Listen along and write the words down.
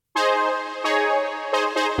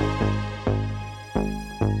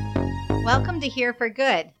Welcome to Here for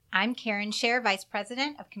Good. I'm Karen Scher, Vice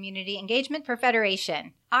President of Community Engagement for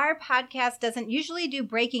Federation. Our podcast doesn't usually do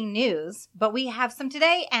breaking news, but we have some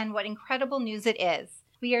today, and what incredible news it is.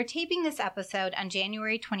 We are taping this episode on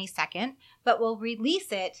January 22nd, but we'll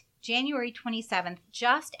release it January 27th,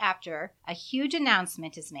 just after a huge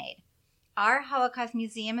announcement is made. Our Holocaust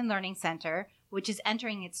Museum and Learning Center, which is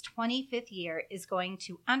entering its 25th year, is going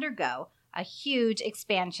to undergo a huge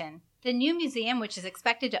expansion. The new museum, which is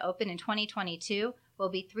expected to open in 2022, will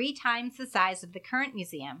be 3 times the size of the current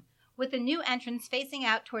museum, with a new entrance facing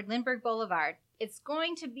out toward Lindbergh Boulevard. It's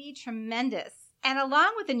going to be tremendous. And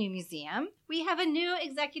along with the new museum, we have a new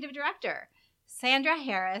executive director. Sandra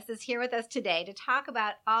Harris is here with us today to talk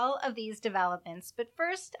about all of these developments. But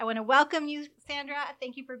first, I want to welcome you, Sandra.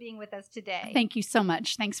 Thank you for being with us today. Thank you so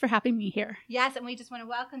much. Thanks for having me here. Yes, and we just want to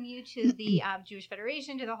welcome you to the Jewish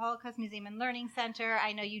Federation, to the Holocaust Museum and Learning Center.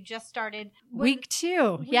 I know you just started week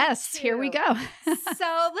 2. Yes, here we go. So let's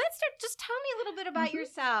start. Just tell me a little bit about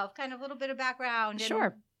yourself, kind of a little bit of background.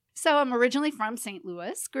 Sure. So I'm originally from St.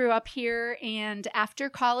 Louis, grew up here, and after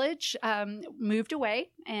college, moved away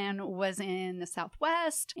and was in the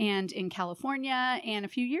Southwest and in California. And a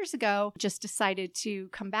few years ago, just decided to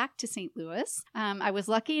come back to St. Louis. I was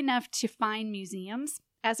lucky enough to find museums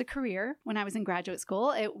as a career when I was in graduate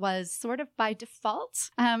school. It was sort of by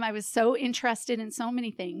default. I was so interested in so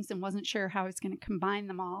many things and wasn't sure how I was going to combine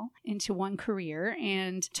them all into one career,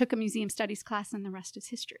 and took a museum studies class, and the rest is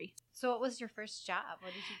history. So what was your first job?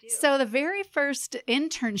 What did you do? So the very first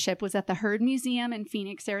internship was at the Heard Museum in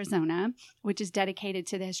Phoenix, Arizona, which is dedicated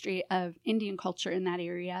to the history of Indian culture in that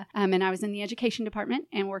area. And I was in the education department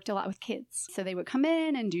and worked a lot with kids. So they would come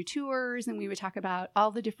in and do tours, and we would talk about all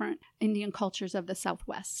the different Indian cultures of the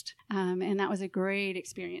Southwest. And that was a great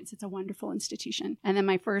experience. It's a wonderful institution. And then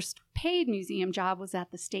my first paid museum job was at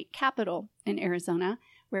the state capitol in Arizona,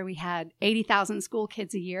 where we had 80,000 school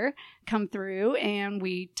kids a year come through, and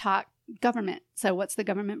we taught government. So what's the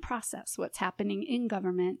government process? What's happening in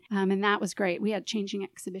government? And that was great. We had changing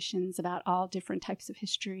exhibitions about all different types of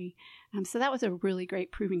history. So that was a really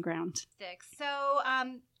great proving ground. So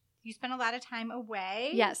you spent a lot of time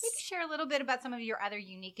away. Yes. Maybe share a little bit about some of your other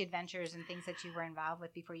unique adventures and things that you were involved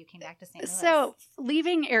with before you came back to St. Louis. So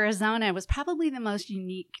leaving Arizona was probably the most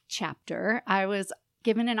unique chapter. I was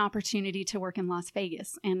given an opportunity to work in Las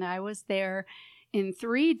Vegas, and I was there in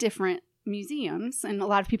 3 different museums. And a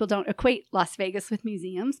lot of people don't equate Las Vegas with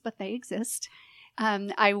museums, but they exist.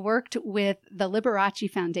 I worked with the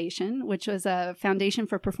Liberace Foundation, which was a foundation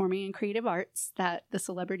for performing and creative arts that the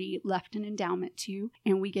celebrity left an endowment to.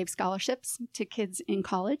 And we gave scholarships to kids in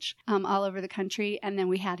college all over the country. And then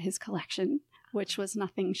we had his collection, which was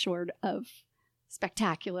nothing short of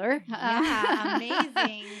spectacular. Yeah,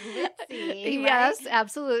 amazing. Glitzy, yes, right?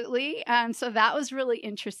 Absolutely. So that was really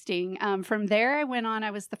interesting. From there, I went on.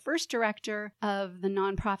 I was the first director of the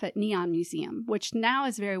nonprofit Neon Museum, which now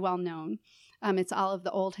is very well known. It's all of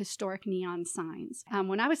the old historic neon signs.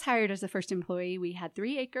 When I was hired as the first employee, we had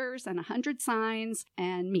 3 acres and 100 signs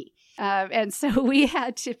and me. And so we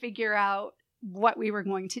had to figure out what we were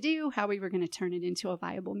going to do, how we were going to turn it into a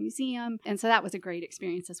viable museum. And so that was a great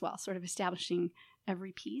experience as well, sort of establishing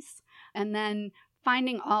every piece. And then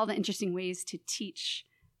finding all the interesting ways to teach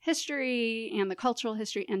history and the cultural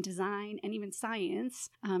history and design and even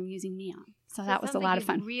science using neon. So that was a lot of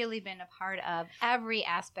fun. You've really been a part of every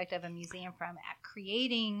aspect of a museum, from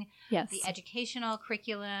creating the educational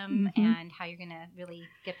curriculum and how you're going to really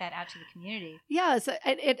get that out to the community. Yeah, so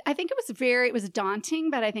I think it was daunting,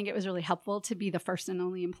 but I think it was really helpful to be the first and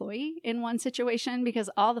only employee in one situation, because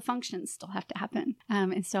all the functions still have to happen.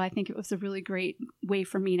 And so I think it was a really great way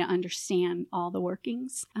for me to understand all the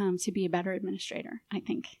workings to be a better administrator, I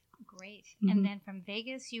think. Great. And then from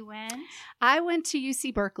Vegas, you went? I went to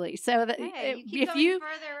UC Berkeley. So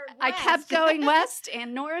I kept going west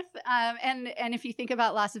and north. And if you think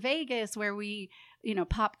about Las Vegas, where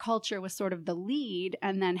pop culture was sort of the lead,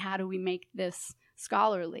 and then how do we make this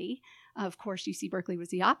scholarly? Of course, UC Berkeley was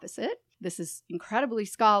the opposite. This is incredibly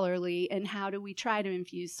scholarly, and how do we try to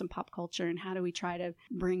infuse some pop culture, and how do we try to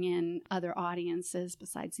bring in other audiences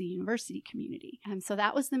besides the university community? So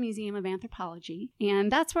that was the Museum of Anthropology,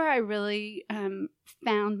 and that's where I really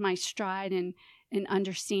found my stride in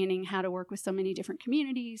understanding how to work with so many different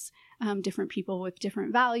communities, different people with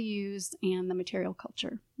different values, and the material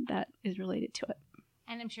culture that is related to it.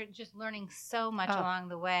 And I'm sure just learning so much along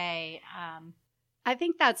the way. I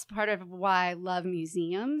think that's part of why I love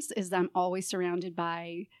museums, is that I'm always surrounded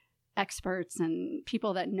by experts and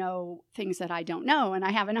people that know things that I don't know. And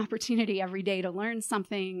I have an opportunity every day to learn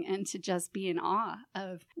something and to just be in awe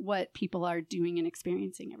of what people are doing and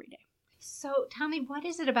experiencing every day. So tell me, what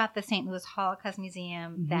is it about the St. Louis Holocaust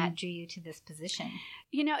Museum that drew you to this position?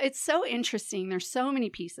 It's so interesting. There's so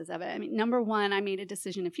many pieces of it. I mean, number one, I made a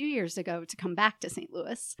decision a few years ago to come back to St.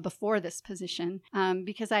 Louis before this position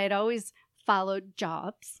because I had always followed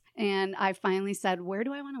jobs. And I finally said, where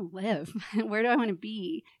do I want to live? Where do I want to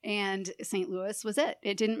be? And St. Louis was it.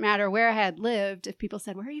 It didn't matter where I had lived. If people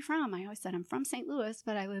said, where are you from? I always said, I'm from St. Louis,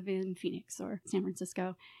 but I live in Phoenix or San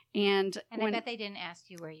Francisco. And I bet they didn't ask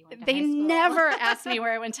you where you went to high school. They never asked me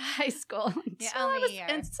where I went to high school. And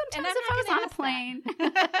sometimes if I was on a plane.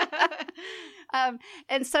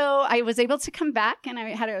 And so I was able to come back, and I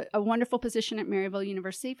had a wonderful position at Maryville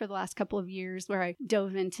University for the last couple of years where I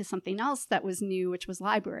dove into something else that was new, which was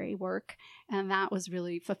library work. And that was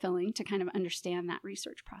really fulfilling to kind of understand that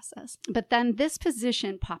research process. But then this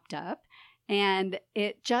position popped up, and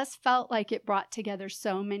it just felt like it brought together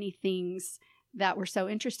so many things that were so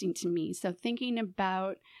interesting to me. So thinking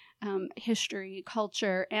about history,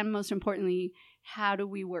 culture, and most importantly, how do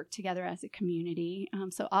we work together as a community?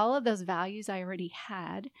 So all of those values I already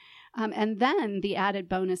had. And then the added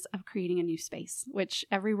bonus of creating a new space, which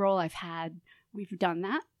every role I've had, we've done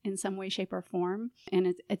that in some way, shape, or form.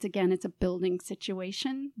 And it's a building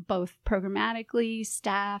situation, both programmatically,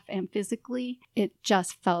 staff, and physically. It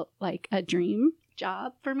just felt like a dream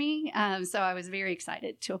job for me. So I was very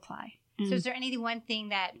excited to apply. So is there any one thing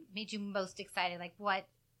that made you most excited? Like what,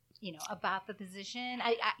 about the position?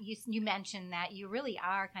 You mentioned that you really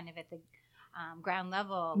are kind of at the ground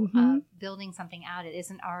level of building something out. It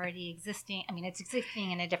isn't already existing. I mean, it's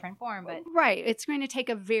existing in a different form, but... Right. It's going to take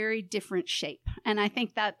a very different shape. And I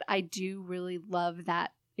think that I do really love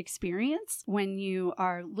that experience when you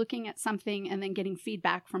are looking at something and then getting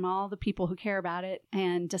feedback from all the people who care about it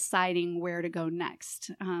and deciding where to go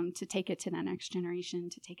next, to take it to the next generation,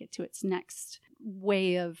 to take it to its next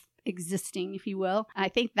way of existing, if you will. I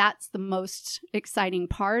think that's the most exciting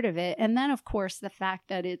part of it. And then, of course, the fact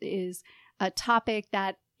that it is a topic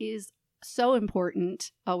that is so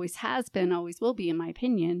important, always has been, always will be, in my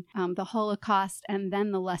opinion, the Holocaust, and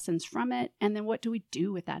then the lessons from it. And then what do we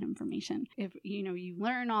do with that information? If, you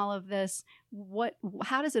learn all of this,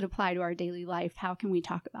 how does it apply to our daily life? How can we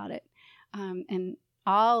talk about it? And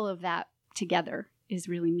all of that together is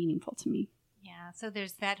really meaningful to me. Yeah. So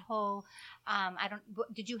there's that whole,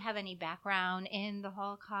 did you have any background in the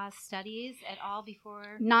Holocaust studies at all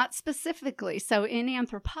before? Not specifically. So in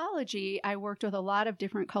anthropology, I worked with a lot of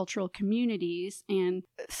different cultural communities and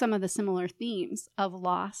some of the similar themes of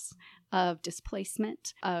loss, of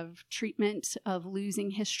displacement, of treatment, of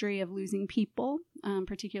losing history, of losing people,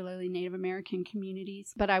 particularly Native American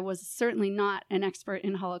communities. But I was certainly not an expert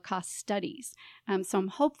in Holocaust studies. So I'm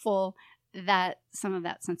hopeful that some of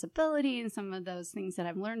that sensibility and some of those things that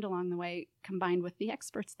I've learned along the way, combined with the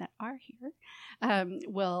experts that are here,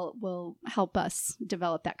 will help us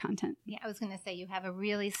develop that content. Yeah, I was going to say you have a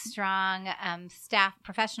really strong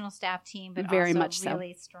professional staff team, but very also much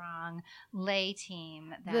really strong lay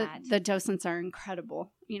team. The docents are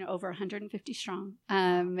incredible, over 150 strong,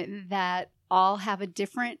 that all have a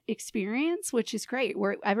different experience, which is great.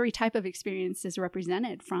 Where every type of experience is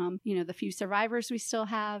represented, from, the few survivors we still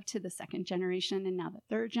have to the second generation and now the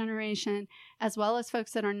third generation, as well as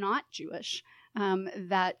folks that are not Jewish,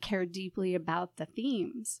 that care deeply about the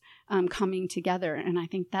themes coming together. And I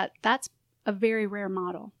think that that's a very rare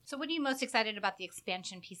model. So what are you most excited about the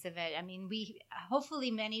expansion piece of it? I mean, hopefully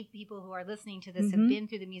many people who are listening to this have been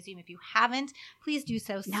through the museum. If you haven't, please do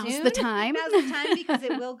so soon. Now's the time. Now's the time, because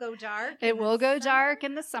it will go dark. It will go dark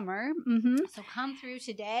in the summer. So come through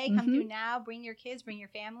today, come through now, bring your kids, bring your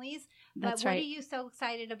families. That's right. What are you so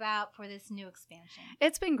excited about for this new expansion?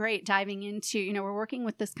 It's been great diving into, we're working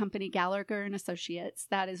with this company, Gallagher & Associates,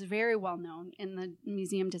 that is very well known in the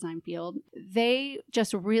museum design field. They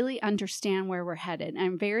just really understand where we're headed.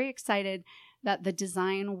 I'm very excited that the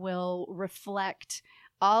design will reflect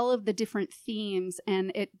all of the different themes,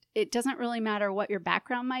 and it doesn't really matter what your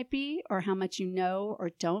background might be or how much you know or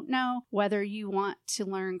don't know, whether you want to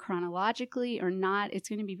learn chronologically or not. It's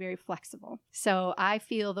going to be very flexible. So I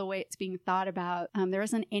feel the way it's being thought about, there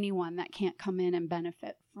isn't anyone that can't come in and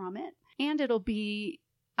benefit from it. And it'll be,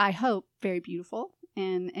 I hope, very beautiful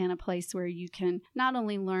and a place where you can not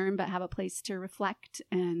only learn, but have a place to reflect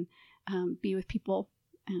and be with people.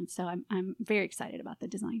 And so I'm very excited about the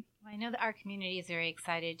design. Well, I know that our community is very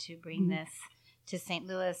excited to bring this to St.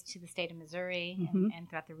 Louis, to the state of Missouri, and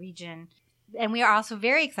throughout the region. And we are also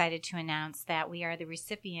very excited to announce that we are the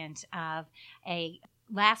recipient of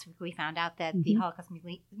last week we found out that the Holocaust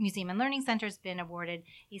Museum and Learning Center has been awarded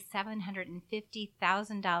a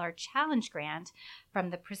 $750,000 challenge grant from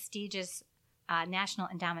the prestigious National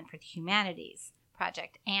Endowment for the Humanities,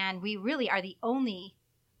 project. And we really are the only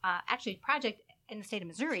project in the state of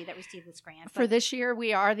Missouri that received this grant. For this year,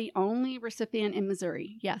 we are the only recipient in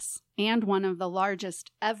Missouri, yes, and one of the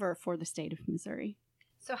largest ever for the state of Missouri.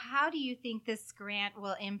 So how do you think this grant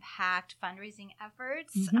will impact fundraising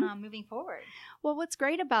efforts moving forward? Well, what's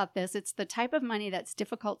great about this, it's the type of money that's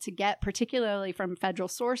difficult to get, particularly from federal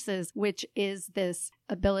sources, which is this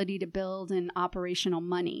ability to build and operational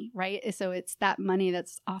money, right? So it's that money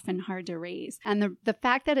that's often hard to raise. And the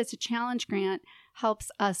fact that it's a challenge grant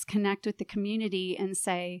helps us connect with the community and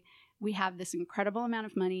say, we have this incredible amount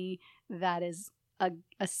of money that is a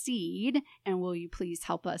seed, and will you please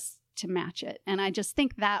help us to match it? And I just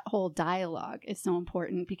think that whole dialogue is so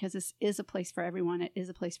important because this is a place for everyone. It is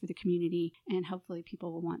a place for the community, and hopefully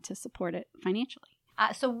people will want to support it financially.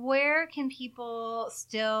 So where can people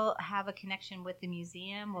still have a connection with the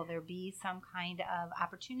museum? Will there be some kind of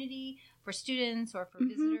opportunity for students or for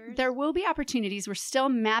visitors? There will be opportunities. We're still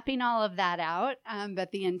mapping all of that out,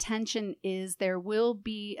 but the intention is there will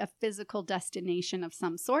be a physical destination of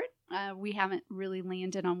some sort. We haven't really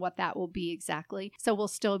landed on what that will be exactly. So we'll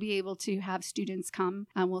still be able to have students come.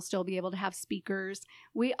 We'll still be able to have speakers.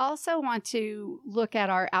 We also want to look at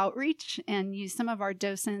our outreach and use some of our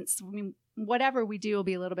docents. I mean, whatever we do will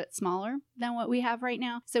be a little bit smaller than what we have right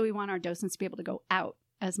now. So we want our docents to be able to go out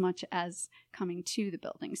as much as coming to the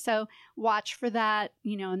building. So watch for that.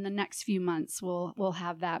 You know, in the next few months, we'll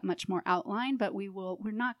have that much more outlined, but we're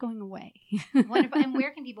not going away. Wonderful. And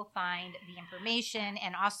where can people find the information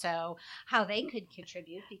and also how they could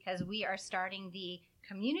contribute? Because we are starting the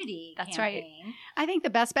community That's campaign. Right. I think the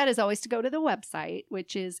best bet is always to go to the website,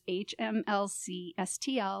 which is hmlcstl.org,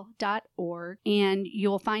 and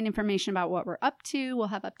you'll find information about what we're up to. We'll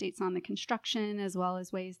have updates on the construction as well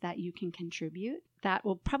as ways that you can contribute. That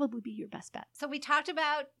will probably be your best bet. So we talked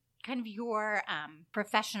about kind of your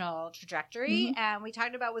professional trajectory, and we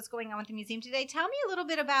talked about what's going on with the museum today. Tell me a little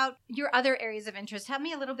bit about your other areas of interest. Tell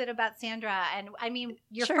me a little bit about Sandra. And I mean,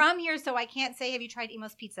 you're from here, so I can't say, have you tried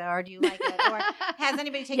Emo's Pizza, or do you like it, or has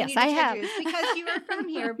anybody taken you to Ted Drewes? Because you are from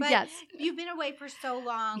here, but you've been away for so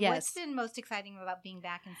long. What's been most exciting about being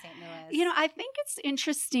back in St. Louis? You know, I think it's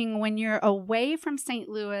interesting when you're away from St.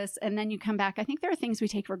 Louis and then you come back. I think there are things we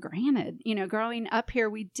take for granted. You know, growing up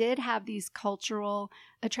here, we did have these cultural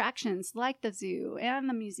attractions like the zoo and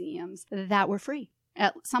the museums that were free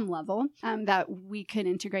at some level, that we could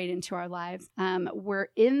integrate into our lives. We're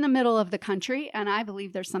in the middle of the country, and I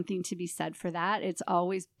believe there's something to be said for that. It's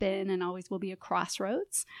always been and always will be a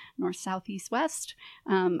crossroads, north, south, east, west,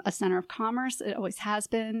 a center of commerce. It always has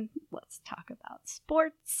been. Let's talk about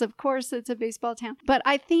sports. Of course, it's a baseball town. But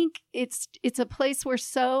I think it's a place where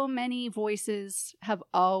so many voices have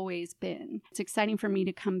always been. It's exciting for me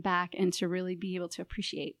to come back and to really be able to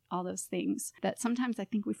appreciate all those things that sometimes I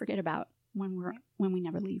think we forget about when we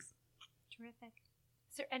never leave. Terrific.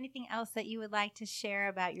 Is there anything else that you would like to share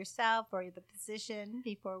about yourself or the position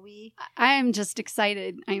before we? I am just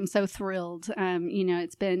excited. I am so thrilled. You know,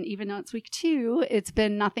 it's been, even though it's week 2, it's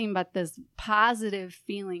been nothing but this positive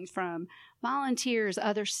feeling from volunteers,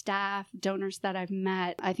 other staff, donors that I've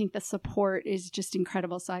met. I think the support is just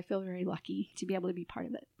incredible. So I feel very lucky to be able to be part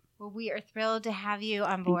of it. Well, we are thrilled to have you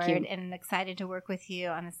on board and excited to work with you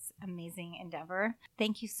on this amazing endeavor.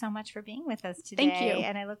 Thank you so much for being with us today. Thank you.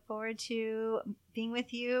 And I look forward to being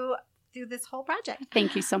with you through this whole project.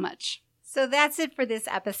 Thank you so much. So that's it for this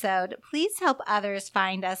episode. Please help others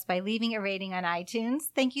find us by leaving a rating on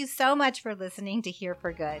iTunes. Thank you so much for listening to Here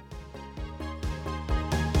for Good.